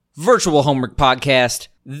Virtual Homework Podcast.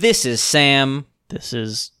 This is Sam. This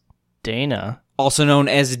is Dana. Also known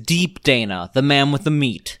as Deep Dana, the man with the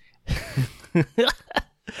meat. That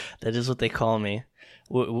is what they call me.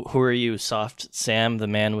 Who are you, Soft Sam, the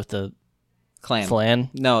man with the Clam. flan?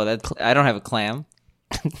 No, I don't have a clam.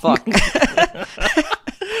 Fuck. I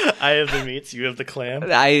have the meats, you have the clam.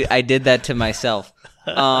 I did that to myself.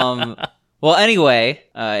 Well, anyway,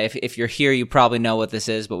 if you're here, you probably know what this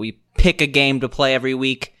is, but we pick a game to play every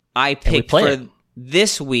week. I picked for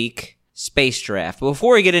this week Space Giraffe. But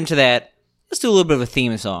before we get into that, let's do a little bit of a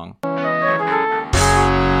theme song.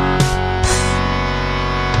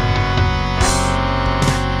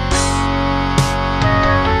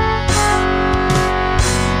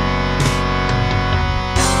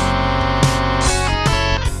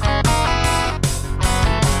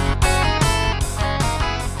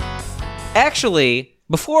 Actually,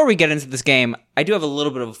 before we get into this game, I do have a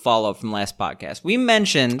little bit of a follow-up from last podcast. We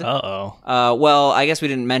mentioned... well, I guess we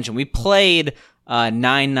didn't mention. We played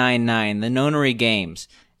 999, the Nonary Games.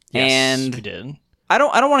 Yes, and we did. I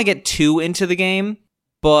don't want to get too into the game,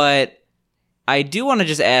 but I do want to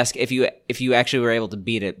just ask if you actually were able to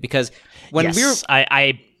beat it. Because when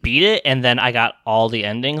I beat it, and then I got all the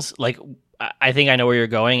endings. Like, I think I know where you're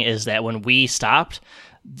going, is that when we stopped...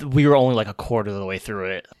 we were only like a quarter of the way through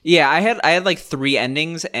it. Yeah, I had like 3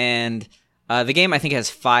 endings, and the game I think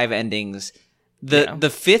has 5 endings.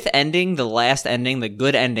 The fifth ending, the last ending, the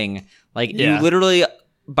good ending, you literally,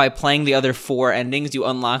 by playing the other 4 endings, you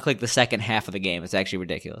unlock like the second half of the game. It's actually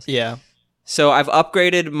ridiculous. Yeah. So I've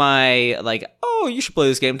upgraded my you should play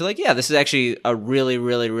this game to this is actually a really,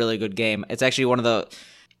 really, really good game. It's actually one of the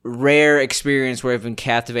rare experience where I've been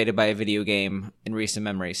captivated by a video game in recent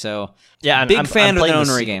memory. So yeah, I'm fan of the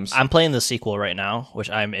Nonary Games. I'm playing the sequel right now, which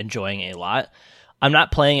I'm enjoying a lot. I'm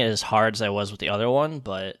not playing it as hard as I was with the other one,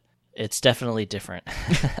 but it's definitely different.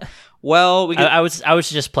 Well, I was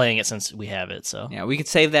just playing it since we have it, so yeah, we could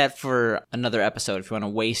save that for another episode if you want to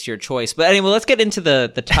waste your choice. But anyway, let's get into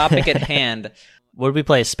the topic at hand. What did we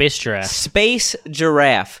play? Space Giraffe. Space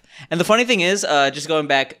Giraffe. And the funny thing is, just going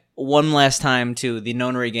back one last time to the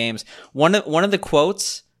Nonary Games, one of the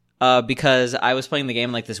quotes, because I was playing the game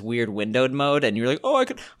in like this weird windowed mode, and you're like, oh,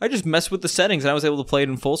 I just messed with the settings and I was able to play it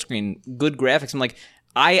in full screen, good graphics. I'm like,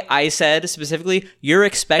 I said specifically, you're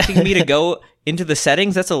expecting me to go into the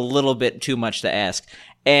settings? That's a little bit too much to ask.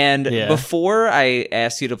 And before I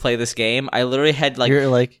asked you to play this game, I literally had you're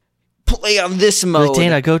like, play on this mode. Like,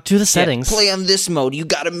 Dana, go to the settings. Yeah, play on this mode. You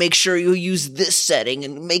got to make sure you use this setting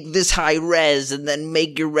and make this high res and then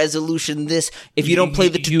make your resolution this. If you don't play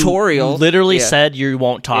the tutorial. You literally said you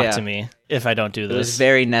won't talk to me if I don't do this. It was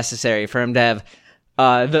very necessary for him to have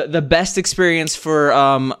the best experience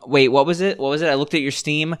for, wait, what was it? I looked at your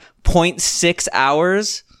Steam. 0.6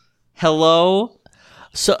 hours. Hello?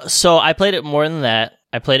 So I played it more than that.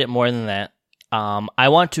 I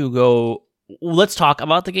want to go... Let's talk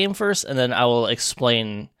about the game first, and then I will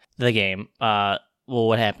explain the game.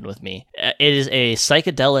 What happened with me. It is a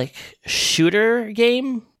psychedelic shooter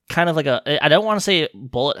game, kind of like I don't want to say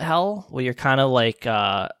bullet hell, where you're kind of like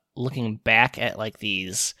looking back at like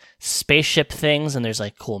these spaceship things, and there's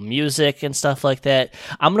like cool music and stuff like that.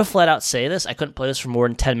 I'm going to flat out say this. I couldn't play this for more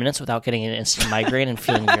than 10 minutes without getting an instant migraine and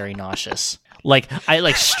feeling very nauseous.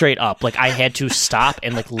 I straight up, I had to stop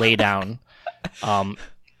and lay down.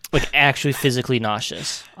 Actually physically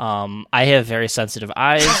nauseous. I have very sensitive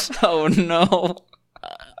eyes. Oh, no.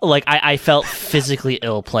 I felt physically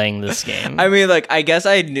ill playing this game. I mean, I guess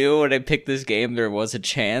I knew when I picked this game there was a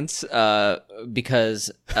chance,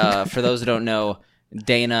 because for those who don't know,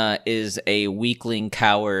 Dana is a weakling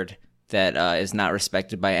coward that is not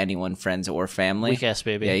respected by anyone, friends or family. Weak ass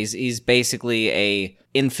baby. Yeah, he's basically a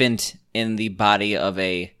infant in the body of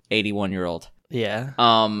a 81-year-old. Yeah.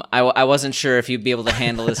 I wasn't sure if you'd be able to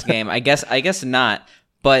handle this game. I guess not.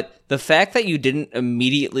 But the fact that you didn't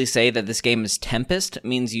immediately say that this game is Tempest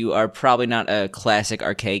means you are probably not a classic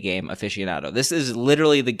arcade game aficionado. This is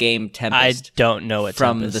literally the game Tempest. I don't know what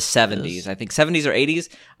from Tempest the 70s. is. I think 70s or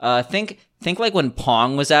 80s. Think like when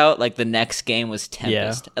Pong was out, the next game was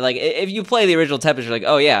Tempest. Yeah. If you play the original Tempest, you're like,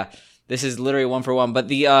 oh yeah, this is literally one for one. But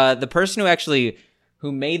the person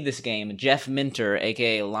who made this game, Jeff Minter,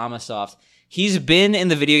 aka Llamasoft, he's been in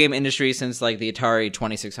the video game industry since the Atari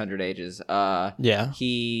 2600 ages.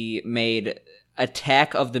 He made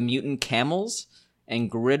Attack of the Mutant Camels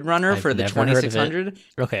and Grid Runner for the 2600.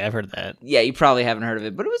 Okay, I've heard of that. Yeah, you probably haven't heard of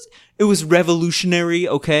it, but it was revolutionary.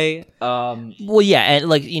 Okay. Well, yeah, and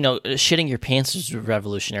shitting your pants is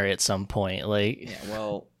revolutionary at some point. Yeah,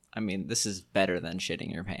 well, I mean, this is better than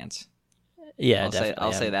shitting your pants. Yeah,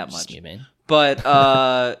 I'll say that much.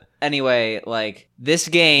 But anyway, like this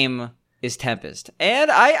game is Tempest,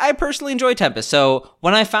 and I personally enjoy Tempest. So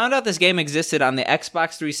when I found out this game existed on the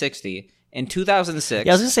Xbox 360 in 2006,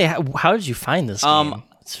 Yeah, I was gonna say, how did you find this game?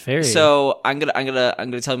 It's very. So I'm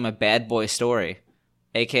gonna tell you my bad boy story,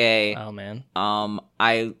 aka Oh man.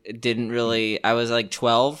 I didn't really. I was like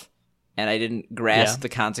 12, and I didn't grasp the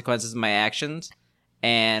consequences of my actions.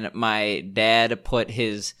 And my dad put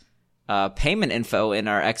his payment info in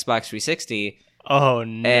our Xbox 360. Oh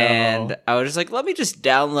no. And I was just like, let me just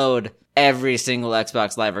download every single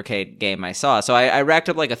Xbox Live Arcade game I saw. So I racked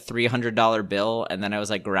up like a $300 bill, and then I was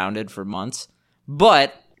like grounded for months.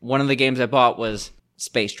 But one of the games I bought was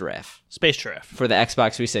Space Giraffe for the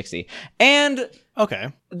Xbox 360. And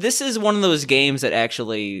okay, this is one of those games that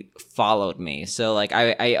actually followed me. So like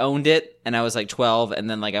I owned it, and I was like 12, and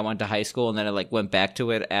then like I went to high school, and then I like went back to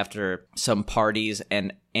it after some parties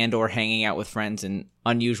and or hanging out with friends in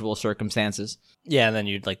unusual circumstances. yeah, and then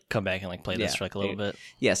you'd like come back and like play this for like a little bit.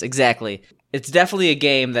 Yes, exactly. It's definitely a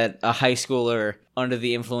game that a high schooler under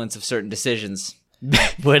the influence of certain decisions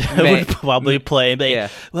would probably play.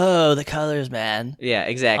 But whoa, the colors, man. Yeah,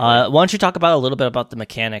 exactly. Why don't you talk about a little bit about the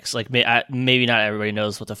mechanics? Like maybe not everybody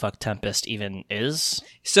knows what the fuck Tempest even is.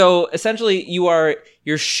 So essentially, you're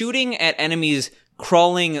shooting at enemies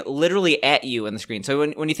crawling literally at you in the screen. So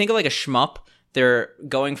when you think of like a shmup, they're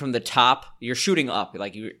going from the top. You're shooting up.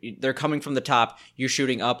 Like they're coming from the top. You're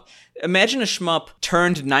shooting up. Imagine a shmup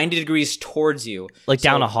turned 90 degrees towards you, like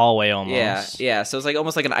down a hallway almost. Yeah. So it's like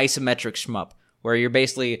almost like an isometric shmup, where you're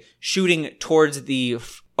basically shooting towards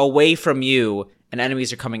away from you, and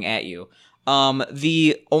enemies are coming at you.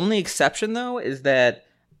 The only exception though is that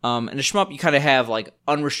in a shmup you kind of have like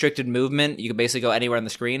unrestricted movement. You can basically go anywhere on the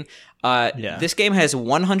screen. This game has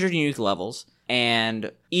 100 unique levels,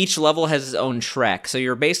 and each level has its own track. So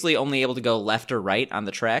you're basically only able to go left or right on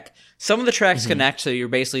the track. Some of the tracks connect, so you're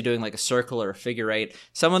basically doing like a circle or a figure eight.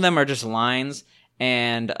 Some of them are just lines,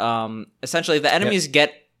 and essentially the enemies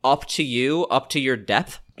get up to your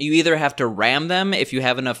depth. You either have to ram them if you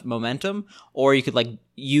have enough momentum, or you could like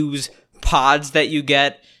use pods that you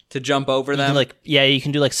get to jump over them. You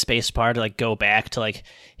can do like spacebar to like go back to like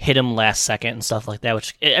hit them last second and stuff like that.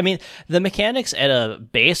 Which, I mean, the mechanics at a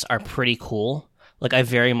base are pretty cool. Like I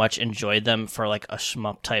very much enjoyed them for like a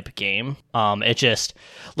shmup type game. It just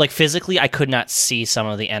like physically I could not see some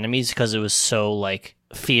of the enemies because it was so like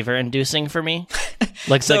fever inducing for me.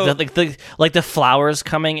 Like the flowers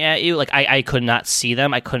coming at you, like I could not see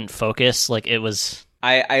them. I couldn't focus. Like it was.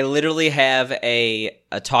 I literally have a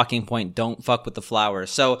talking point. Don't fuck with the flowers.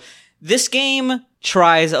 So this game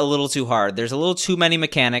tries a little too hard. There's a little too many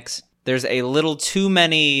mechanics. There's a little too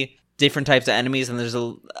many different types of enemies, and there's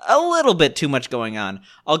a little bit too much going on.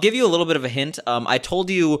 I'll give you a little bit of a hint. I told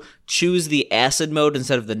you choose the acid mode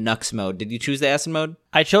instead of the Nux mode. Did you choose the acid mode?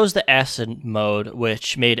 I chose the acid mode,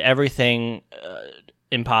 which made everything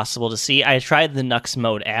impossible to see. I tried the Nux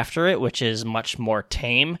mode after it, which is much more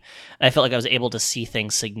tame. I felt like I was able to see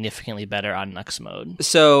things significantly better on Nux mode.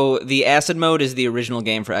 So the acid mode is the original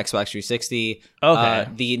game for Xbox 360. Okay.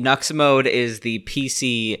 The Nux mode is the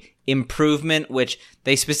PC improvement, which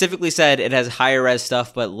they specifically said it has higher res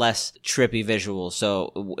stuff but less trippy visuals,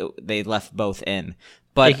 so they left both in.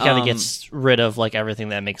 But it kind of gets rid of like everything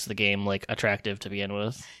that makes the game like attractive to begin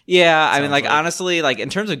with. Yeah, I mean, like honestly, like in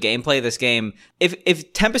terms of gameplay, this game,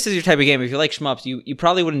 if Tempest is your type of game, if you like shmups, you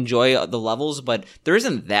probably would enjoy the levels, but there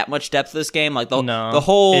isn't that much depth to this game. Like the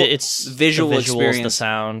whole it's visual experience, the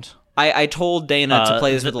sound. I told Dana to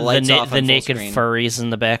play this with the lights off, the on naked full screen. Furries in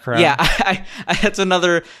the background. Yeah, I that's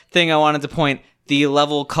another thing I wanted to point. The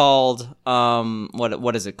level called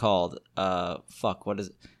what is it called? What is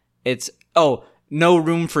it? It's No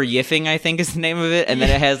Room for Yiffing, I think is the name of it, and then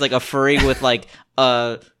it has like a furry with like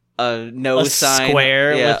a nose sign,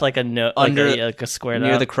 square with like a under like a square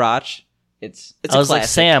near up. the crotch. It's I was classic. like,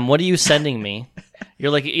 Sam, what are you sending me? You're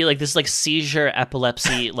like this like seizure,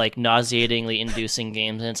 epilepsy, like nauseatingly inducing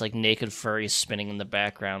games, and it's like naked furries spinning in the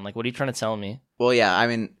background. Like, what are you trying to tell me? Well, yeah, I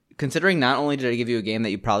mean, considering not only did I give you a game that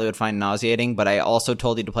you probably would find nauseating, but I also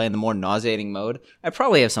told you to play in the more nauseating mode, I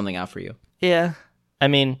probably have something out for you. Yeah, I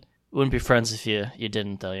mean, wouldn't be friends if you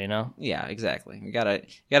didn't, though, you know? Yeah, exactly. You gotta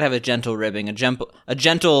have a gentle ribbing, a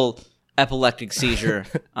gentle epileptic seizure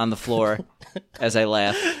on the floor as I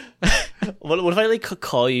laugh. What if I like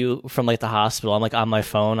call you from like the hospital? I'm like on my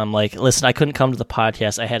phone. I'm like, listen, I couldn't come to the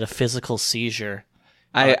podcast. I had a physical seizure.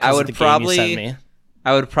 I would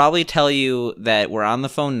probably tell you that we're on the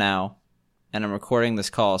phone now, and I'm recording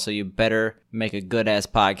this call. So you better make a good ass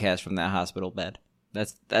podcast from that hospital bed.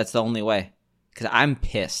 That's the only way. Because I'm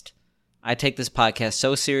pissed. I take this podcast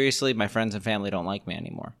so seriously. My friends and family don't like me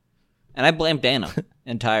anymore. And I blame Dana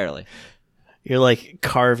entirely. You're like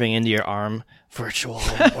carving into your arm. Virtual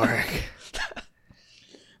homework.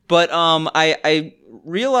 But I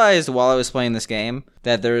realized while I was playing this game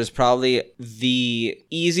that there is probably the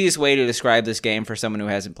easiest way to describe this game for someone who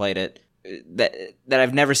hasn't played it that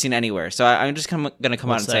I've never seen anywhere. So I'm just going to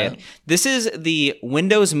come out and say it. This is the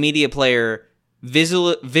Windows Media Player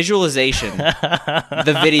visualization,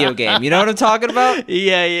 the video game. You know what I'm talking about?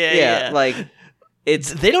 Yeah. Like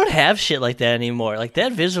they don't have shit like that anymore. Like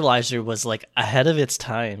that visualizer was like ahead of its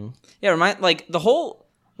time. Yeah, like the whole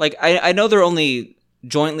like I know they're only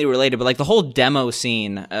jointly related, but like the whole demo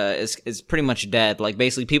scene is pretty much dead. Like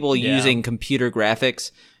basically people using computer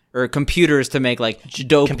graphics or computers to make like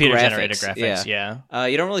dope computer-generated graphics. Yeah.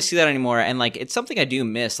 You don't really see that anymore, and like it's something I do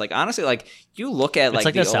miss. Like honestly, like you look at like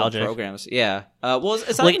the nostalgic. old programs. Yeah. Well,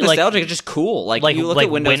 it's not like nostalgic. It's just cool. Like you look at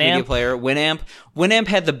Windows Media Player, Winamp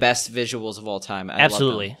had the best visuals of all time.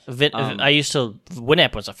 Absolutely.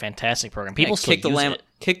 Winamp was a fantastic program. People still use it.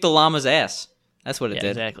 Kick the llama's ass. That's what it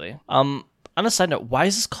did. Exactly. On a side note, why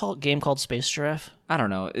is this game called Space Giraffe? I don't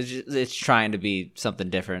know. It's trying to be something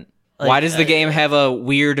different. Like, why does the game have a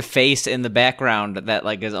weird face in the background that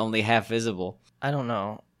like is only half visible? I don't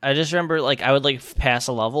know. I just remember like I would like pass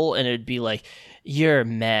a level and it'd be like, "You're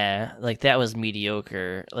meh." Like that was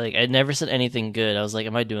mediocre. Like I never said anything good. I was like,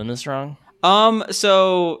 "Am I doing this wrong?"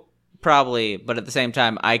 So probably, but at the same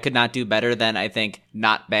time, I could not do better than I think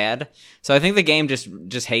not bad. So I think the game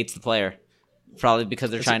just hates the player. Probably because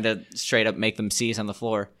they're trying to straight up make them seize on the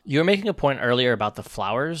floor. You were making a point earlier about the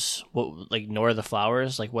flowers. Ignore the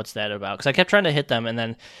flowers. Like, what's that about? Because I kept trying to hit them, and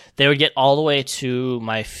then they would get all the way to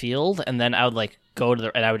my field, and then I would like go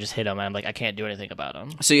to and I would just hit them, and I'm like, I can't do anything about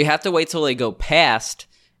them. So you have to wait till they go past,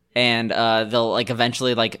 and they'll like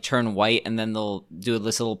eventually like turn white, and then they'll do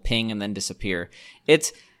this little ping and then disappear.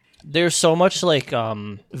 There's so much like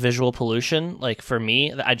visual pollution. Like for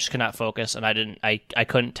me, that I just could not focus, and I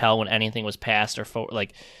couldn't tell when anything was past or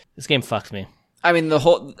like this game fucks me. I mean,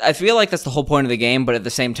 I feel like that's the whole point of the game, but at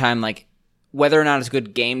the same time, like whether or not it's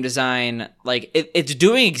good game design, like it's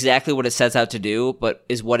doing exactly what it sets out to do, but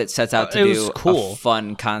is what it sets out to do cool. A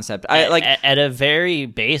fun concept. At a very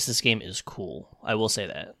base, this game is cool. I will say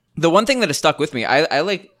that. The one thing that has stuck with me, I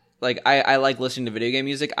like listening to video game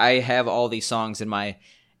music. I have all these songs in my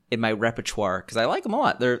repertoire because I like them a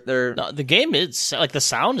lot. No, the game is like the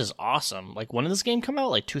sound is awesome. Like when did this game come out?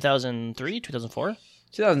 Like 2003, 2004,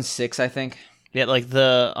 2006, I think. Yeah, like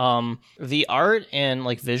the art and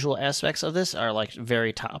like visual aspects of this are like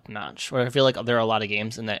very top notch. Where I feel like there are a lot of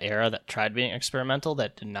games in that era that tried being experimental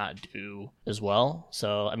that did not do as well.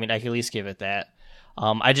 So I mean, I could at least give it that.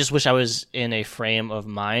 I just wish I was in a frame of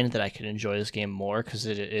mind that I could enjoy this game more because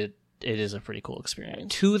it is a pretty cool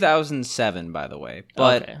experience. 2007, by the way.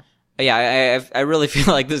 But okay. Yeah, I really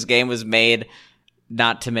feel like this game was made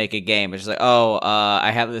not to make a game. It's just like, I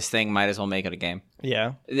have this thing, might as well make it a game.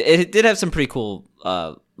 Yeah. It did have some pretty cool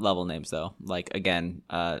level names, though. Like, again,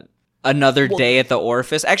 Another Day at the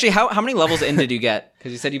Orifice. Actually, how many levels in did you get?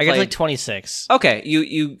 Because you said you played... I got like 26. Okay,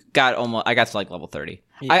 you got almost... I got to like level 30.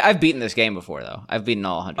 Yeah. I've beaten this game before, though. I've beaten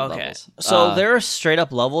all 100 levels. So there are straight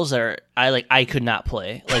up levels that I could not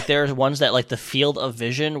play. Like there's ones that like the field of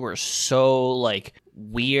vision were so like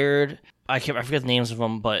weird. I forget the names of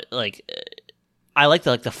them, but like I like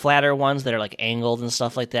the flatter ones that are like angled and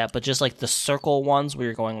stuff like that. But just like the circle ones where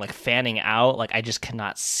you're going like fanning out, like I just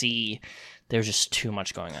cannot see. There's just too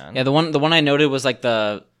much going on. Yeah, the one I noted was like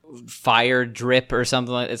the fire drip or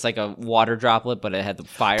something. It's like a water droplet, but it had the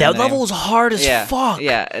fire. That level was hard as fuck.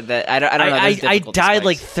 Yeah, I don't know. I died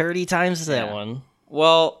like 30 times to that one.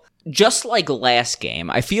 Well, just like last game,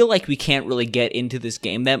 I feel like we can't really get into this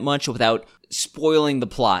game that much without spoiling the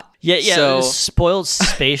plot. Yeah. So, spoiled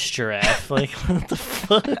Space Giraffe. Like what the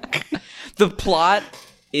fuck? The plot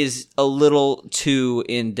is a little too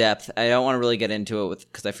in depth. I don't want to really get into it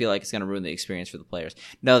because I feel like it's going to ruin the experience for the players.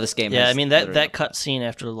 No, this game. Yeah, I mean that cutscene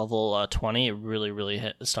after level 20 it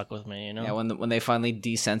really stuck with me. You know. Yeah, when they finally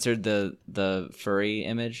decensored the furry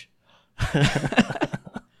image.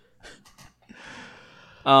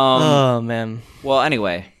 Oh man. Well,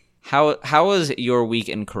 anyway, how was your week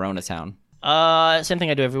in Corona Town? Same thing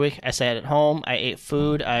I do every week. I sat at home. I ate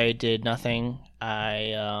food. I did nothing.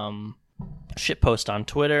 I shitpost on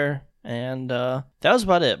Twitter, and that was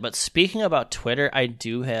about it. But speaking about Twitter, I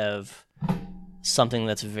do have something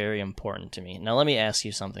that's very important to me. Now, let me ask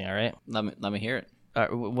you something. All right? Let me hear it.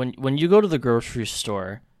 When you go to the grocery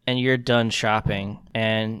store and you're done shopping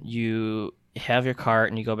and you have your cart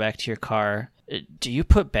and you go back to your car, do you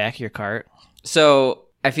put back your cart? So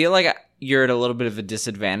I feel like you're at a little bit of a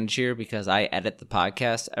disadvantage here because I edit the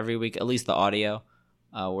podcast every week, at least the audio.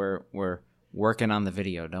 We're working on the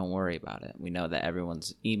video. Don't worry about it. We know that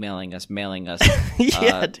everyone's emailing us, mailing us.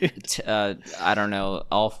 Yeah, dude. I don't know,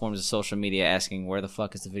 all forms of social media asking where the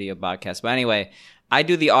fuck is the video podcast. But anyway, I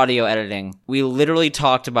do the audio editing. We literally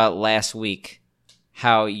talked about last week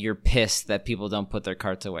how you're pissed that people don't put their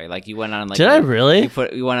carts away. Like you went on like Did I really?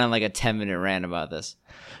 You went on like a 10-minute rant about this.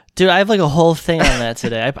 Dude, I have like a whole thing on that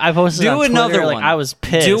today. I posted on Twitter, another one. Like, I was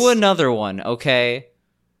pissed. Do another one, okay?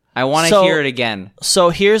 I want to hear it again. So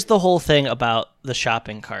here's the whole thing about the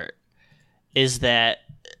shopping cart, is that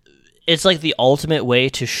it's like the ultimate way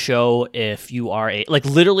to show if you are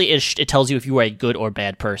literally it tells you if you are a good or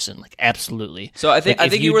bad person. Like, absolutely. So I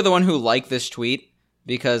think you were the one who liked this tweet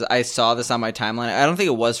because I saw this on my timeline. I don't think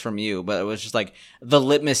it was from you, but it was just like the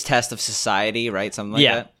litmus test of society, right? Something like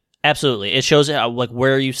that. Absolutely. It shows how, like,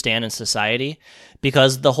 where you stand in society,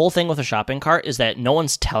 because the whole thing with a shopping cart is that no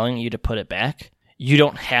one's telling you to put it back. You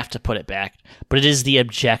don't have to put it back, but it is the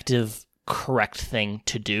objective correct thing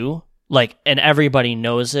to do. Like, and everybody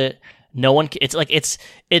knows it. No one, it's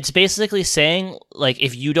basically saying, like,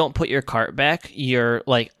 if you don't put your cart back, you're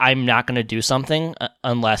like, I'm not going to do something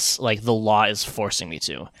unless, like, the law is forcing me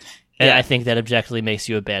to. And I think that objectively makes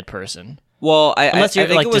you a bad person. Well, I think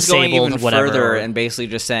like, it was going even whatever. further and basically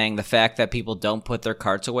just saying the fact that people don't put their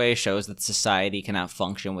carts away shows that society cannot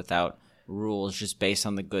function without rules just based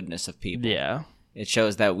on the goodness of people. Yeah. It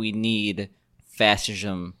shows that we need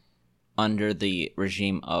fascism under the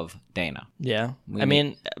regime of Dana. Yeah. I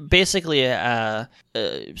mean, basically,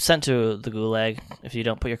 sent to the gulag if you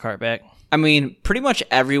don't put your cart back. I mean, pretty much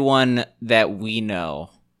everyone that we know,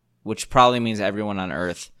 which probably means everyone on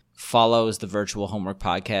Earth, follows the Virtual Homework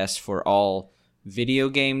Podcast for all video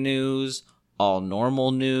game news, all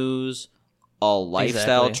normal news, all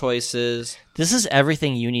lifestyle choices. This is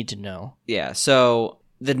everything you need to know. Yeah, so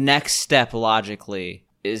the next step, logically,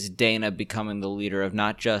 is Dana becoming the leader of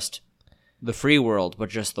not just the free world, but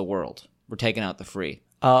just the world. We're taking out the free.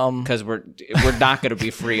 Because we're not going to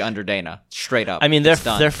be free under Dana, straight up. I mean, they're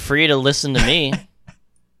free to listen to me.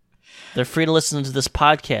 They're free to listen to this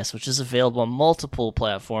podcast, which is available on multiple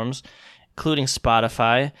platforms, including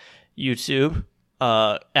Spotify, YouTube,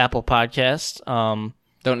 Apple Podcasts.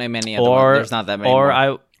 Don't name any other one. There's not that many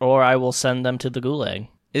more. I will send them to the gulag.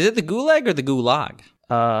 Is it the gulag or the gulag?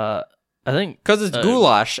 I think because it's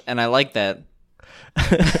goulash, and I like that.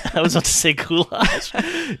 I was about to say goulash.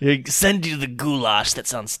 Send you the goulash. That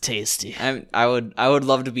sounds tasty. I would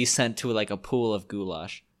love to be sent to like a pool of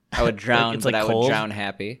goulash. I would drown, but I would drown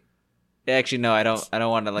happy. Actually, no, I don't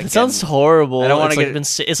want to like. It sounds horrible. I don't want to get.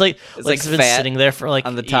 It's like it's been sitting there for like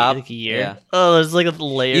on the top like a year. Yeah. Oh, there's like a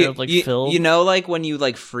layer of like film. You know, like when you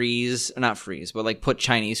like not freeze, but like put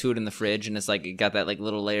Chinese food in the fridge, and it's like it got that like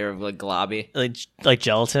little layer of like globby, like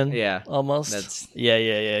gelatin. Yeah, almost. That's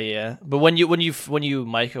yeah. But when you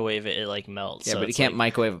microwave it, it like melts. Yeah, so but you can't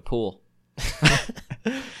microwave a pool.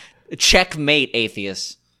 Checkmate,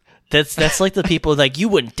 atheists. That's like the people like, you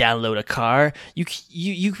wouldn't download a car,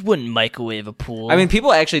 you wouldn't microwave a pool. I mean,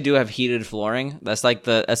 people actually do have heated flooring. That's like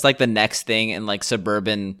the next thing in like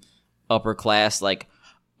suburban upper class. Like,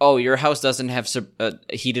 oh, your house doesn't have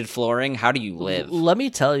heated flooring. How do you live? Let me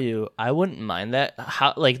tell you, I wouldn't mind that.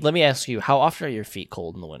 Let me ask you, how often are your feet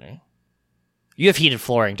cold in the winter? You have heated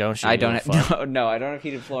flooring, don't you? I don't have no, I don't have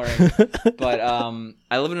heated flooring. But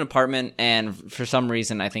I live in an apartment, and for some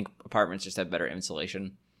reason, I think apartments just have better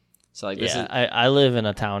insulation. So like this I live in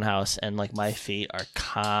a townhouse, and like my feet are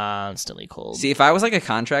constantly cold. See, if I was like a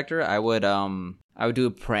contractor, I would do a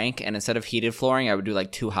prank, and instead of heated flooring, I would do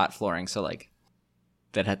like too hot flooring. So like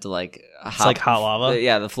that had to like it's like hot lava.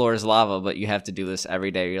 Yeah, the floor is lava, but you have to do this every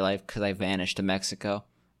day of your life because I vanished to Mexico,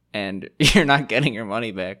 and you're not getting your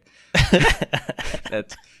money back.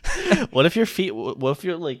 That's What if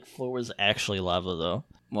your like floor was actually lava though?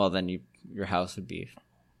 Well, then your house would be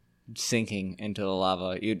sinking into the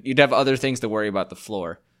lava. You'd have other things to worry about the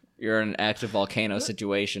floor. You're in an active volcano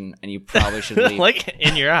situation, and you probably should leave. Like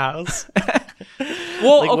in your house.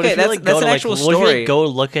 Well, like, okay, that's an actual story. What if you go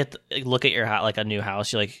look at your house, like a new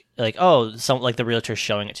house? You're like, oh, like the realtor's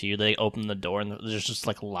showing it to you. They open the door, and there's just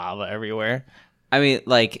like lava everywhere. I mean,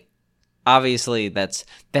 like, obviously that's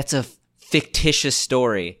a fictitious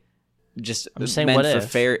story. Just I'm saying, meant what for if?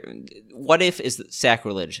 fair. What if is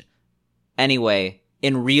sacrilege? Anyway.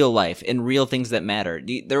 In real life, in real things that matter.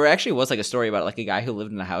 There actually was like a story about like a guy who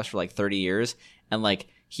lived in a house for like 30 years, and like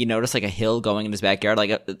he noticed like a hill going in his backyard.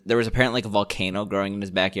 Like there was apparently like a volcano growing in his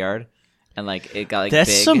backyard, and like it got like that's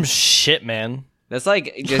big. some shit, man. That's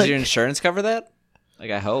like, does your insurance cover that? Like,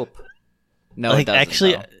 I hope. No, like, it doesn't.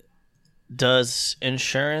 Actually, does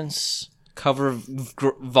insurance cover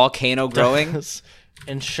volcano growing? Does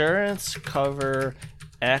insurance cover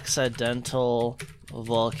accidental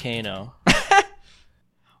volcano.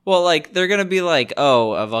 Well, like, they're going to be like,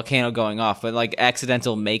 oh, a volcano going off, but like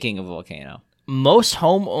accidental making a volcano. Most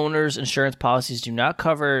homeowners' insurance policies do not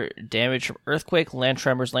cover damage from earthquake, land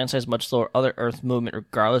tremors, landslides, mudslide, or other earth movement,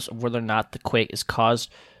 regardless of whether or not the quake is caused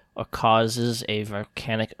or causes a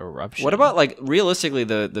volcanic eruption. What about, like, realistically,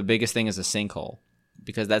 the biggest thing is a sinkhole?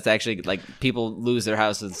 Because that's actually, like, people lose their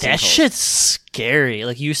houses. That shit's scary.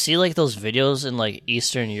 Like, you see, like, those videos in, like,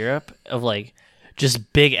 Eastern Europe of, like,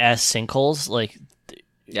 just big-ass sinkholes. Like,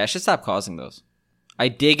 yeah, I should stop causing those. I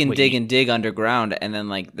dig and dig underground, and then,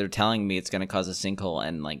 like, they're telling me it's going to cause a sinkhole,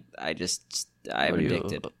 and, like, I'm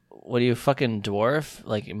addicted. What are you, fucking dwarf?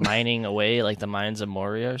 Like, mining away, like, the mines of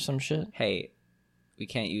Moria or some shit? Hey, we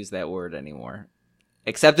can't use that word anymore.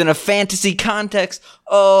 Except in a fantasy context.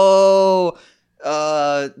 Oh,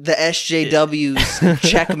 the SJWs,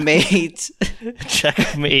 checkmate.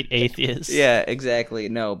 Checkmate atheist. Yeah, exactly.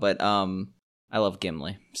 No, but I love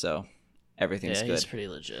Gimli, so everything's good. He's pretty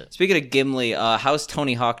legit. Speaking of Gimli, how's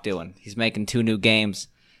Tony Hawk doing? He's making 2 new games,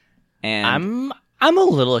 and I'm a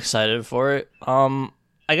little excited for it.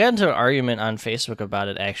 I got into an argument on Facebook about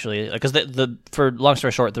it actually, because for long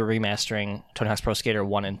story short, they're remastering Tony Hawk's Pro Skater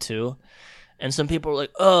 1 and 2. And some people are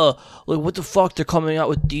like, like, what the fuck? They're coming out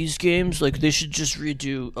with these games? Like, they should just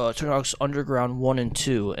redo Tony Hawk's Underground 1 and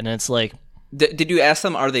 2. And it's like... Did you ask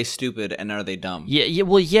them, are they stupid and are they dumb? Yeah,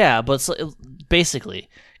 well, yeah, but it's like, basically.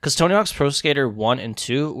 Because Tony Hawk's Pro Skater 1 and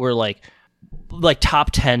 2 were, like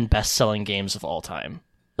top 10 best-selling games of all time.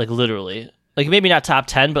 Like, literally. Like, maybe not top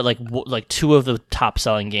 10, but, like 2 of the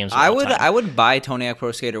top-selling games of all time. I would buy Tony Hawk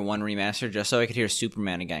Pro Skater 1 Remastered just so I could hear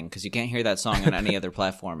Superman again, because you can't hear that song on any other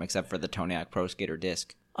platform except for the Tony Hawk Pro Skater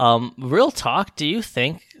disc. Real talk, do you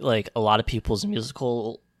think, like, a lot of people's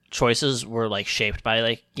musical choices were, like, shaped by,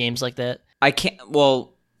 like, games like that?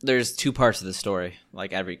 Well, there's 2 parts of the story,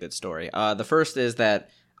 like every good story. The first is that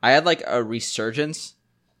I had, like, a resurgence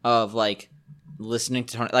of, like, listening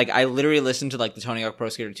to Tony, like, I literally listened to, like, the Tony Hawk Pro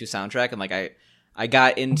Skater 2 soundtrack, and, like, I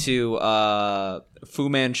got into Fu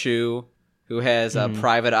Manchu, who has a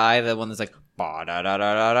Private Eye, the one that's like I don't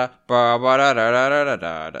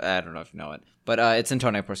know if you know it, but it's in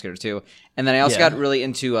Tony Hawk Pro Skater 2. And then I also got really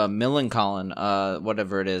into Millencolin,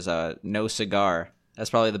 whatever it is, No Cigar. That's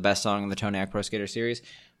probably the best song in the Tony Hawk Pro Skater series.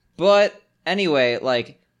 But anyway,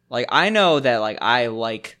 like I know that, like, I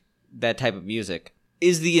like that type of music.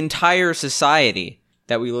 Is the entire society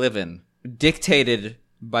that we live in dictated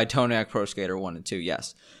by Tony Hawk Pro Skater 1 and 2?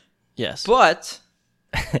 Yes. Yes. But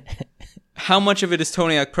how much of it is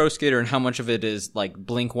Tony Hawk Pro Skater and how much of it is, like,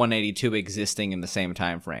 Blink-182 existing in the same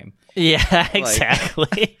time frame? Yeah,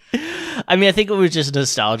 exactly. I mean, I think it was just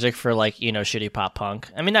nostalgic for, like, you know, shitty pop punk.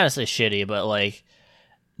 I mean, not necessarily shitty, but, like,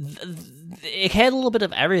 it had a little bit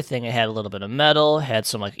of everything. It had a little bit of metal, had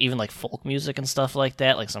some, like, even, like, folk music and stuff like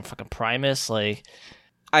that, like some fucking Primus, like...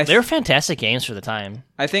 They were fantastic games for the time.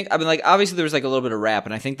 I mean, like, obviously there was, like, a little bit of rap,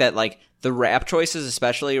 and I think that, like, the rap choices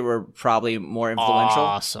especially were probably more influential.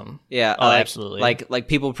 Awesome. Yeah. Oh, absolutely. Like,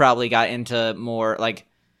 people probably got into more, like...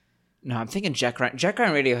 No, I'm thinking Jack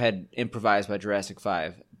Ryan Radio had Improvised by Jurassic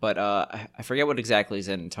 5, but I forget what exactly is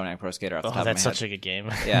in Tony Hawk Pro Skater off the top of my head. That's such a good game.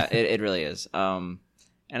 Yeah, it really is. And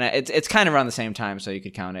it's kind of around the same time, so you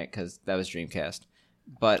could count it, because that was Dreamcast.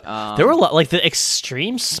 But there were a lot, like, the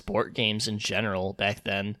extreme sport games in general back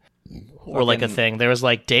then were like a thing. There was,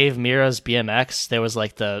 like, Dave Mira's BMX. There was,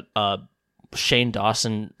 like, the Shane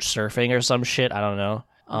Dawson surfing or some shit. I don't know.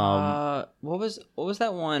 What was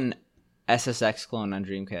that one SSX clone on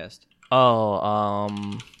Dreamcast?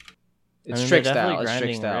 It's Trick Style. It's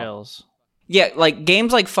Trick Style. Rails. Yeah, like,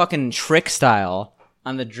 games like fucking Trick Style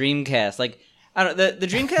on the Dreamcast. Like, I don't know, the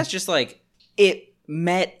Dreamcast just, like, it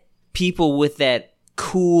met people with that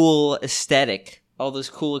cool aesthetic, all those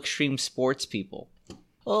cool extreme sports people.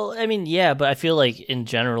 Well, I mean, yeah, but I feel like in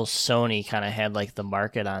general Sony kind of had, like, the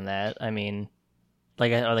market on that. I mean,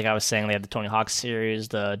 like I was saying, they had the Tony Hawk series,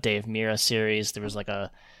 the Dave Mira series. There was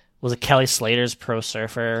was it Kelly Slater's Pro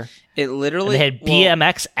Surfer? It literally... And they had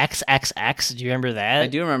BMX XXX. Do you remember that? I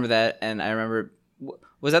do remember that, and I remember...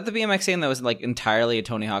 Was that the BMX game that was, like, entirely a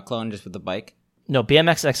Tony Hawk clone just with the bike? No,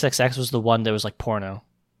 BMX XXX was the one that was, like, porno.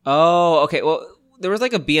 Oh, okay. Well, there was,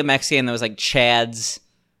 like, a BMX game that was, like, Chad's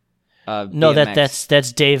no, BMX.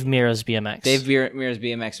 that's Dave Mira's BMX. Dave Mira's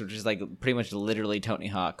BMX, which is, like, pretty much literally Tony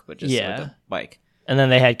Hawk, but just with a bike. And then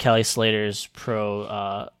they had Kelly Slater's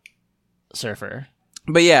Pro Surfer.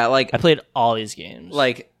 But yeah, like... I played all these games.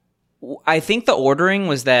 Like, I think the ordering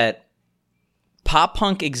was that pop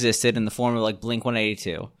punk existed in the form of, like,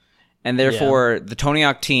 Blink-182, And therefore, the Tony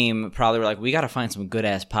Hawk team probably were like, we got to find some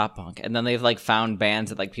good-ass pop punk. And then they've, like, found bands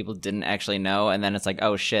that, like, people didn't actually know. And then it's like,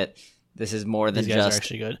 oh, shit, this is more than These guys are just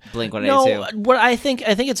actually good. Blink-182. No, what I think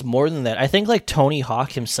it's more than that. I think, like, Tony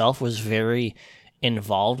Hawk himself was very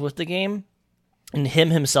involved with the game. And him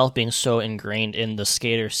himself being so ingrained in the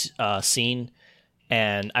skater scene.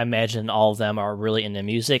 And I imagine all of them are really into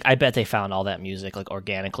music. I bet they found all that music like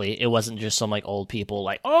organically. It wasn't just some like old people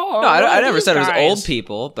like, oh, no, I never said guys. It was old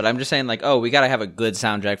people, but I'm just saying like, oh, we got to have a good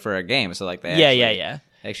soundtrack for our game. So like, they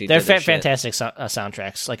actually they're did their shit. fantastic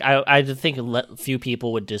soundtracks. Like I think few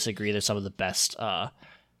people would disagree. They're some of the best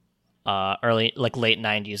early like late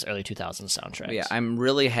 90s, early 2000s soundtracks. But yeah, I'm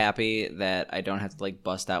really happy that I don't have to like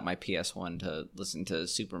bust out my PS1 to listen to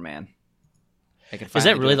Superman. Is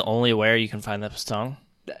that really the only way you can find that song?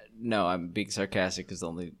 No, I'm being sarcastic because the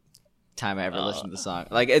only time I ever listened to the song.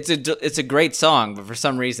 Like, it's a great song, but for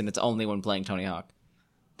some reason, it's only when playing Tony Hawk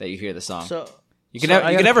that you hear the song. So you can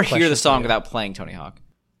never hear the song without playing Tony Hawk.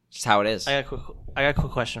 Just how it is. I got a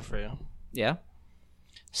quick question for you. Yeah?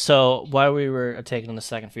 So while we were taking a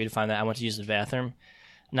second for you to find that, I went to use the bathroom.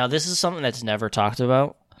 Now, this is something that's never talked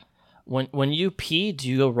about. When you pee, do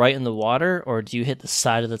you go right in the water, or do you hit the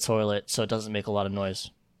side of the toilet so it doesn't make a lot of noise?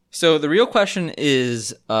 So the real question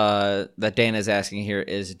is that Dana is asking here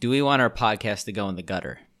is, do we want our podcast to go in the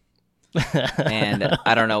gutter? And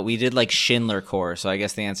I don't know. We did like Schindler Core, so I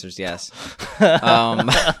guess the answer is yes.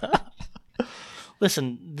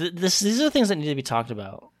 Listen, these are the things that need to be talked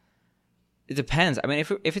about. It depends. I mean,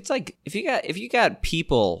 if it's like if you got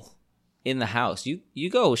people in the house, you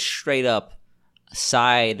go straight up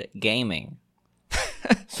side gaming.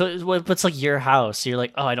 So it's like your house. You're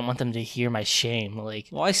like, oh, I don't want them to hear my shame. Like,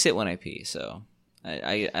 well, I sit when I pee, so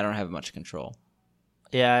I don't have much control.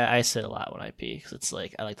 Yeah, I sit a lot when I pee because it's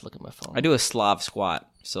like I like to look at my phone. I do a Slav squat,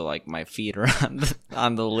 so like my feet are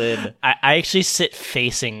on the lid. I actually sit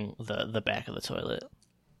facing the back of the toilet.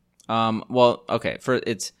 Well, okay,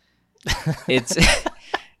 it's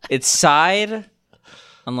it's side,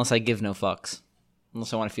 unless I give no fucks,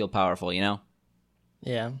 unless I want to feel powerful, you know.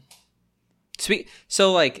 Yeah.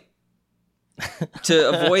 So like to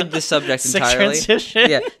avoid this subject entirely.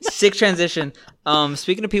 Sick transition.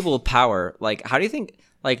 Speaking of people with power, like how do you think?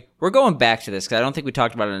 Like we're going back to this because I don't think we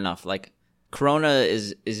talked about it enough. Like Corona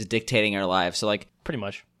is dictating our lives. So like pretty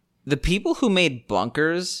much the people who made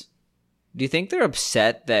bunkers, do you think they're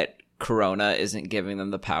upset that Corona isn't giving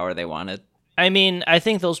them the power they wanted? I mean, I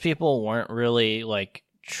think those people weren't really like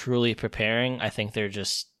truly preparing. I think they're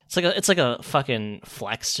just it's like a fucking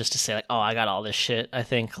flex just to say like, oh, I got all this shit. I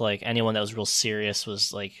think like anyone that was real serious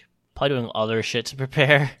was like probably doing other shit to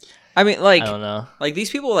prepare. I mean, like I don't know. Like these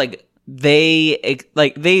people, like they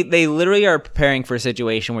literally are preparing for a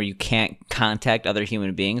situation where you can't contact other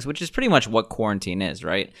human beings, which is pretty much what quarantine is,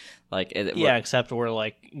 right? Like except we're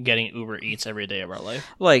like getting Uber Eats every day of our life.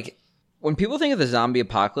 Like when people think of the zombie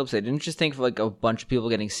apocalypse, they didn't just think of like a bunch of people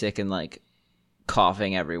getting sick and like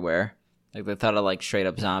coughing everywhere. Like they thought of like straight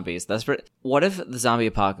up zombies. What if the zombie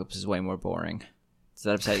apocalypse is way more boring? Does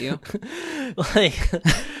that upset you?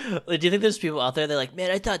 Do you think there's people out there that are like, man,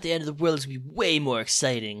 I thought the end of the world was gonna be way more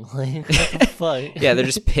exciting? Like, what the fuck? Yeah, they're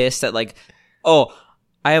just pissed at like, oh,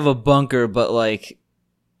 I have a bunker, but like,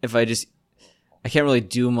 if I can't really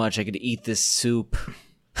do much. I could eat this soup.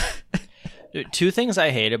 Dude, two things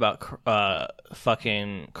I hate about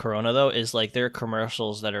fucking Corona though is like there are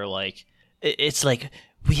commercials that are like, it's like,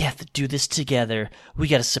 we have to do this together. We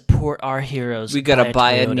got to support our heroes. We got to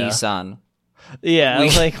buy a Nissan. Yeah,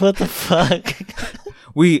 like what the fuck?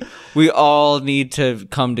 we all need to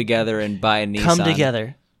come together and buy a Nissan. Come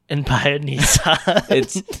together and buy a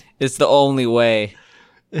Nissan. It's the only way.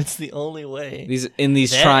 It's the only way. In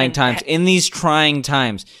these trying times, we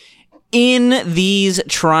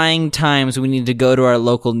need to go to our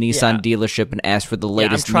local Nissan dealership and ask for the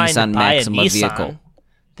latest Nissan Maxima vehicle.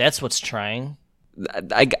 That's what's trying.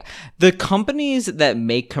 The companies that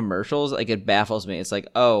make commercials, like it baffles me. It's like,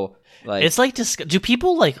 oh, like it's like, do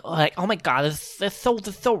people like oh my god, they're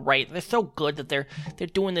so right, they're so good that they're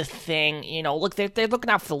doing this thing, you know? Look, they're looking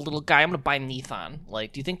out for the little guy. I'm gonna buy Nissan.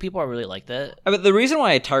 Like, do you think people are really like that? I mean, the reason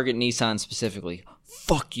why I target Nissan specifically,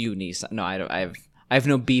 fuck you, Nissan. No, I don't. I have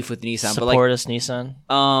no beef with Nissan. Support but like, us, Nissan.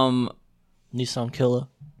 Nissan killer.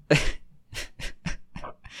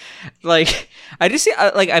 Like I just see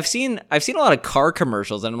like I've seen a lot of car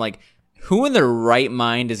commercials and I'm like, who in their right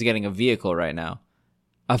mind is getting a vehicle right now?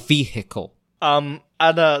 A vehicle. On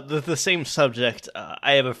the same subject,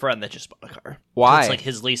 I have a friend that just bought a car. Why? It's like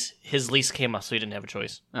his lease came up, so he didn't have a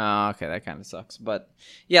choice. Oh, okay, that kind of sucks. But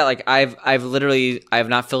yeah, like I've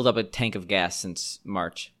not filled up a tank of gas since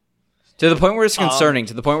March. To the point where it's concerning.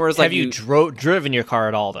 To the point where it's like have you driven your car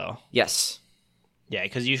at all though? Yes. Yeah,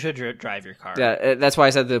 because you should drive your car. Yeah, that's why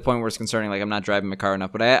I said to the point where it's concerning. Like I'm not driving my car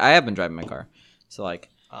enough, but I have been driving my car, so like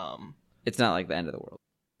it's not like the end of the world.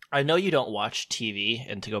 I know you don't watch TV,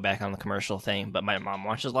 and to go back on the commercial thing, but my mom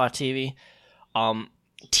watches a lot of TV.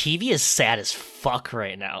 TV is sad as fuck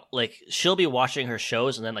right now. Like she'll be watching her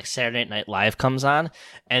shows, and then like Saturday Night Live comes on,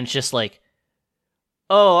 and it's just like,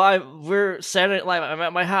 we're Saturday Night Live. I'm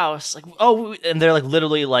at my house. Like, and they're like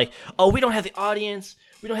literally like, we don't have the audience,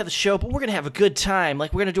 we don't have the show, but we're gonna have a good time.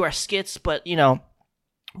 Like, we're gonna do our skits, but you know,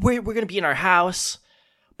 we're gonna be in our house,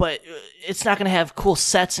 but it's not gonna have cool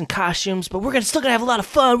sets and costumes. But we're still gonna have a lot of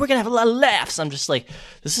fun. We're gonna have a lot of laughs. I'm just like,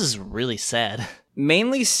 this is really sad.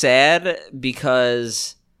 Mainly sad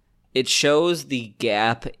because it shows the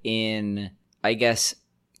gap in, I guess,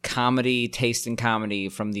 comedy, taste in comedy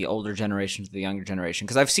from the older generation to the younger generation.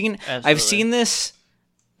 Because I've seen this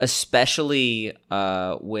especially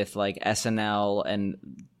with like SNL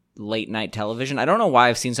and late night television. I don't know why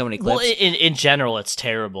I've seen so many clips. Well, in general, it's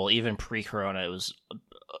terrible. Even pre-corona, it was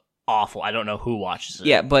awful. I don't know who watches it.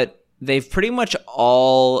 Yeah, but they've pretty much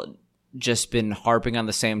all just been harping on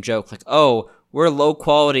the same joke. Like, we're low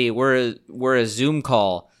quality. We're a Zoom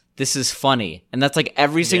call. This is funny. And that's like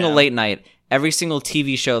every single late night, every single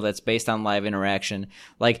TV show that's based on live interaction.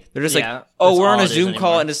 Like, they're just like, we're on a Zoom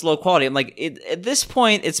call and it's low quality. I'm like, at this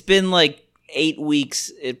point, it's been like 8 weeks.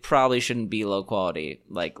 It probably shouldn't be low quality.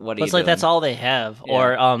 Like, what are you doing? Like, that's all they have. Yeah.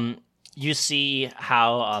 Or you see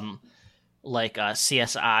how like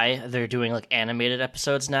CSI, they're doing like animated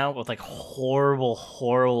episodes now with like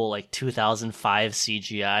horrible like 2005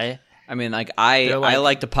 CGI. I mean, like I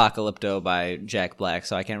liked Apocalypto by Jack Black,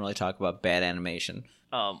 so I can't really talk about bad animation.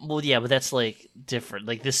 Well, yeah, but that's like different.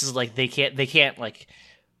 Like this is like they can't like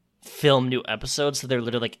film new episodes, so they're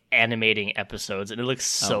literally like animating episodes, and it looks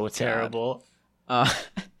so terrible.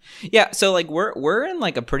 Yeah, so like we're in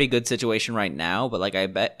like a pretty good situation right now, but like I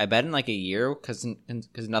bet in like a year, because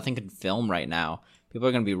nothing can film right now, people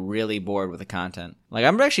are gonna be really bored with the content. Like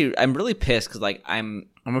I'm really pissed because like I'm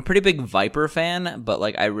a pretty big Viper fan, but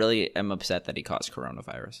like I really am upset that he caused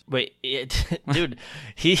coronavirus. Wait, dude,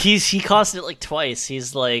 he caused it like twice.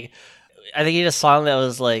 He's like, I think he had a song that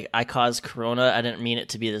was like, "I caused corona. I didn't mean it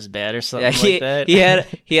to be this bad" or something like that.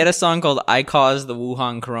 He had a song called "I Caused the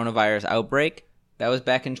Wuhan Coronavirus Outbreak." That was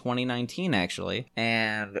back in 2019, actually.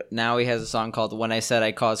 And now he has a song called "When I Said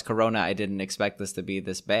I Caused Corona, I Didn't Expect This to Be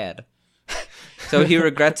This Bad." So he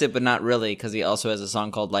regrets it, but not really, because he also has a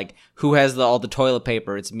song called like "Who Has all the toilet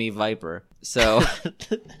paper? It's me, Viper." So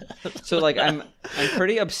like I'm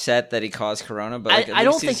pretty upset that he caused corona, but like, I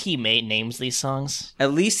don't think he names these songs.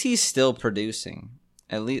 At least he's still producing.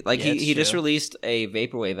 At least like he just released a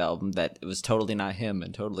vaporwave album that it was totally not him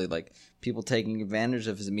and totally like people taking advantage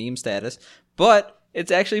of his meme status, but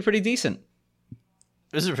it's actually pretty decent.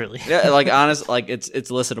 Is it really? Yeah, like honest, like it's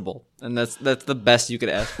listenable, and that's the best you could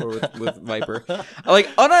ask for with Viper.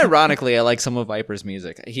 Like unironically, I like some of Viper's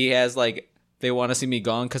music. He has like "They Want to See Me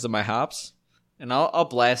Gone Because of My Hops," and I'll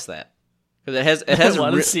blast that because it has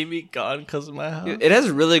want to see me gone because of my hops. It has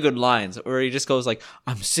really good lines where he just goes like,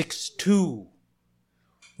 "I'm 6'2"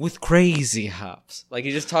 with crazy hops." Like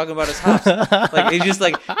he's just talking about his hops. Like he's just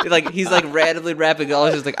like he's like randomly rapping.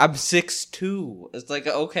 All just like, "I'm 6'2". It's like,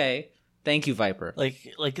 okay. Thank you, Viper.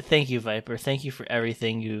 Like, thank you, Viper. Thank you for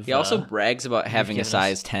everything you've. He also brags about having a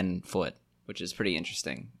size 10 foot, which is pretty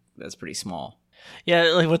interesting. That's pretty small. Yeah,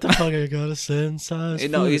 like what the fuck? I got a size.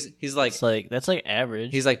 No, he's like, it's like that's like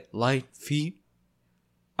average. He's like, light feet.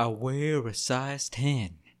 I wear a size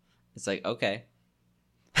 10. It's like, okay.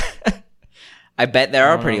 I bet they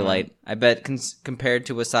are pretty light. I bet compared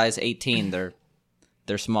to a size 18, they're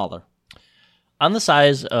smaller. On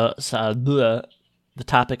the the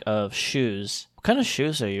topic of shoes, what kind of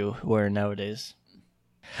shoes are you wearing nowadays?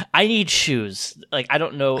 I need shoes. Like, I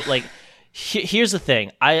don't know. Like, here's the thing.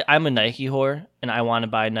 I'm a Nike whore, and I want to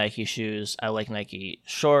buy Nike shoes. I like Nike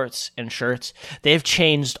shorts and shirts. They've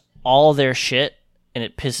changed all their shit, and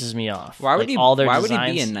it pisses me off. Why would he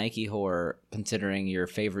be a Nike whore, considering your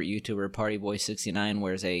favorite YouTuber, Partyboy69,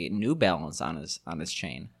 wears a New Balance on his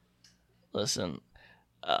chain? Listen,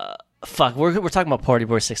 fuck, we're talking about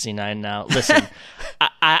Partyboy69 now. Listen,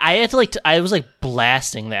 I had to I was like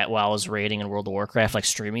blasting that while I was raiding in World of Warcraft, like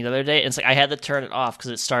streaming the other day. And it's like I had to turn it off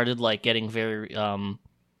because it started like getting very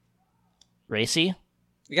racy.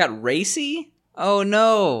 You got racy? Oh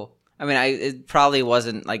no! I mean, it probably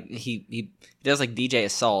wasn't like he does like DJ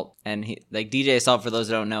Assault, and he like DJ Assault, for those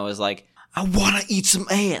who don't know, is like, I want to eat some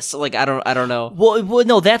ass. Like, I don't know. Well,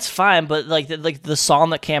 no, that's fine. But like the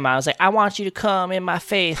song that came out was like, I want you to come in my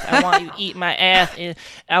face. I want you to eat my ass. And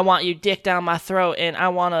I want you dick down my throat. And I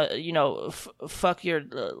want to, fuck your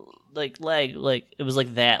leg. Like it was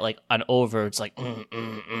like that, like on over. It's like,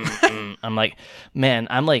 I'm like, man,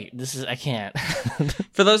 I'm like, I can't.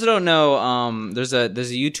 For those who don't know, there's a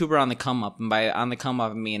YouTuber on the come up, and by on the come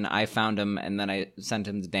up, I mean I found him and then I sent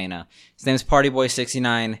him to Dana. His name's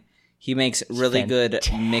PartyBoy69. He makes really good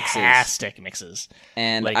mixes. Fantastic mixes.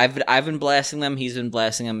 And I've been blasting them. He's been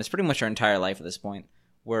blasting them. It's pretty much our entire life at this point.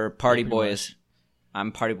 We're Party Boys.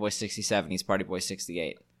 I'm Party Boy 67. He's Party Boy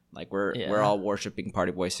 68. Like we're all worshiping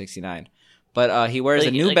Party Boy 69. But he wears a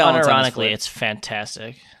New Balance. Unironically, it's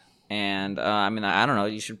fantastic. And I mean, I don't know.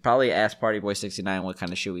 You should probably ask Party Boy 69 what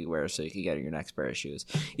kind of shoe he wears so you can get your next pair of shoes.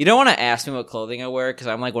 You don't want to ask me what clothing I wear because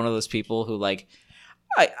I'm like one of those people who like.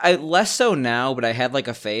 I less so now, but I had like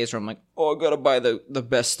a phase where I'm like, oh, I gotta buy the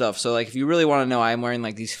best stuff. So like, if you really want to know, I'm wearing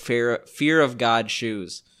like these Fear of God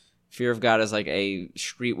shoes. Fear of God is like a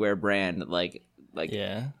streetwear brand. Like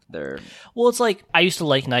yeah, they're. Well, it's like I used to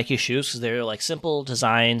like Nike shoes because they're like simple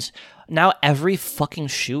designs. Now every fucking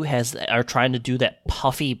shoe are trying to do that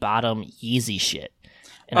puffy bottom Yeezy shit.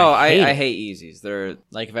 And I hate Yeezys. They're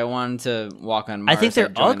like if I wanted to walk on Mars, I think they're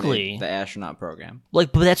I'd join ugly. The astronaut program.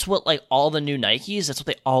 Like, but that's what like all the new Nikes. That's what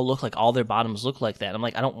they all look like. All their bottoms look like that. I'm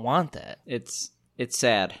like, I don't want that. It's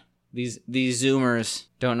sad. These Zoomers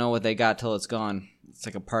don't know what they got till it's gone. It's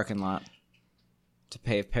like a parking lot to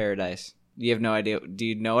pave paradise. You have no idea. Do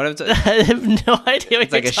you know what I'm talking? I have no idea. What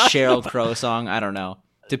it's like a Sheryl Crow song. I don't know.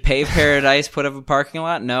 To pave paradise, put up a parking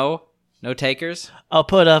lot. No takers? I'll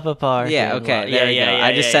put up a parking Yeah, okay. lot. There you go.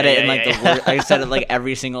 I just said it in like I said it like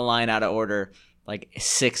every single line out of order, like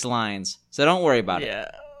 6 lines. So don't worry about it.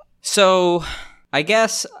 So I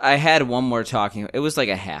guess I had one more talking. It was like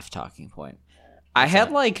a half talking point. I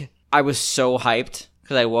was so hyped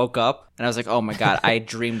because I woke up and I was like, oh my God, I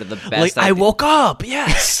dreamed of the best. Like, I woke up.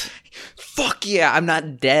 Yes. Fuck yeah, I'm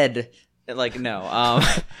not dead. Like no,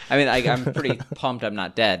 I mean I'm pretty pumped I'm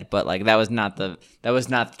not dead, but like that was not the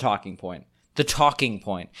talking point. The talking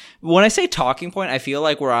point. When I say talking point, I feel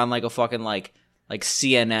like we're on like a fucking like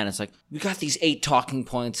CNN. It's like we got these 8 talking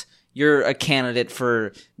points. You're a candidate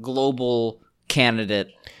for global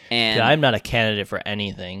candidate, and yeah, I'm not a candidate for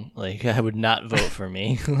anything. Like I would not vote for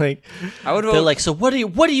me. Like I would vote. They're like, so what are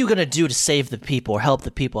you gonna do to save the people or help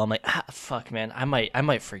the people? I'm like, fuck, man, I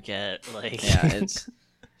might forget. Like yeah, it's.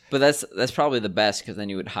 But that's probably the best because then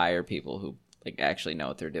you would hire people who like actually know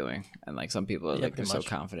what they're doing, and like some people are like they're so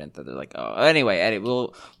confident that they're like, oh, anyway, Eddie,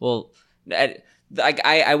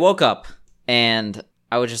 I woke up and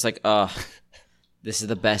I was just like, oh, this is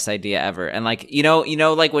the best idea ever, and like you know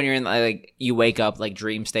like when you're in like you wake up like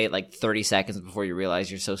dream state like 30 seconds before you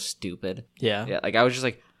realize you're so stupid. Yeah. Like I was just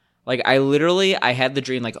like I had the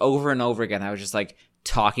dream like over and over again. I was just like.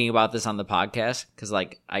 Talking about this on the podcast because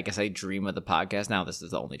like I guess I dream of the podcast now. This is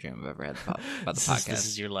the only dream I've ever had about the podcast. This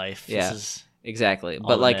is your life. Yeah, this is exactly. all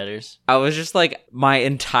but that like matters. I was just like my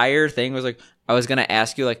entire thing was like I was gonna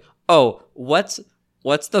ask you like, oh, what's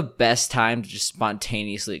the best time to just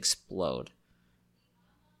spontaneously explode?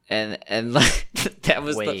 And like that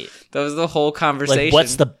was the whole conversation. Like,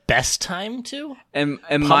 what's the best time to? And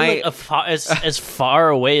my as far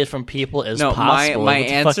away from people as possible.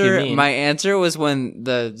 My answer was when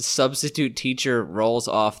the substitute teacher rolls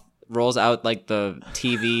out like the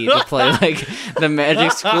TV to play like the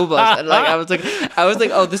Magic School Bus. And like I was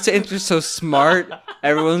like, oh, this answer's so smart.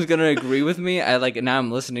 Everyone's gonna agree with me. Now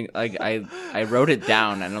I'm listening. Like I wrote it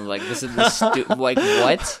down and I'm like, this is like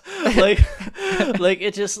what? like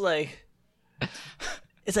it just like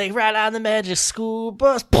it's like right on the Magic School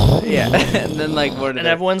Bus. Yeah, and then like what? And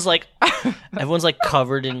everyone's like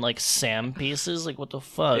covered in like sand pieces. Like what the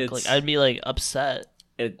fuck? Like I'd be like upset.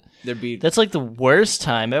 That's like the worst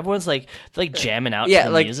time. Everyone's like jamming out to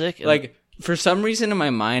the music. Like for some reason in my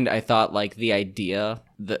mind, I thought like the idea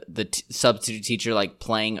the substitute teacher like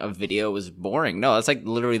playing a video was boring. No, that's like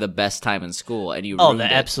literally the best time in school, and you ruined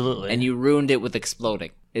it. Absolutely, and you ruined it with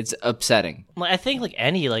exploding. It's upsetting. Like I think like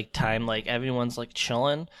any like time like everyone's like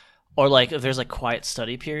chilling. Or like if there's like quiet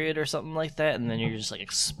study period or something like that, and then you're just like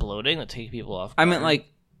exploding to take people off guard. I meant like.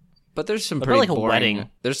 But there's some pretty boring. A wedding.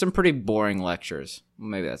 There's some pretty boring lectures.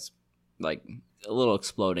 Maybe that's like a little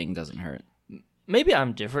exploding doesn't hurt. Maybe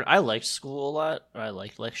I'm different. I liked school a lot. I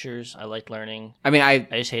liked lectures. I liked learning. I mean, I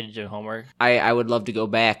just hated doing homework. I would love to go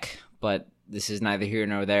back, but this is neither here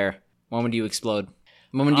nor there. When would you explode?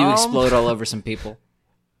 When would you explode all over some people?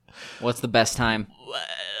 What's the best time?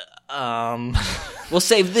 We'll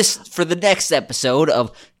save this for the next episode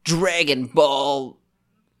of Dragon Ball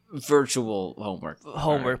virtual homework.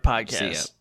 Homework All right. See ya. podcast.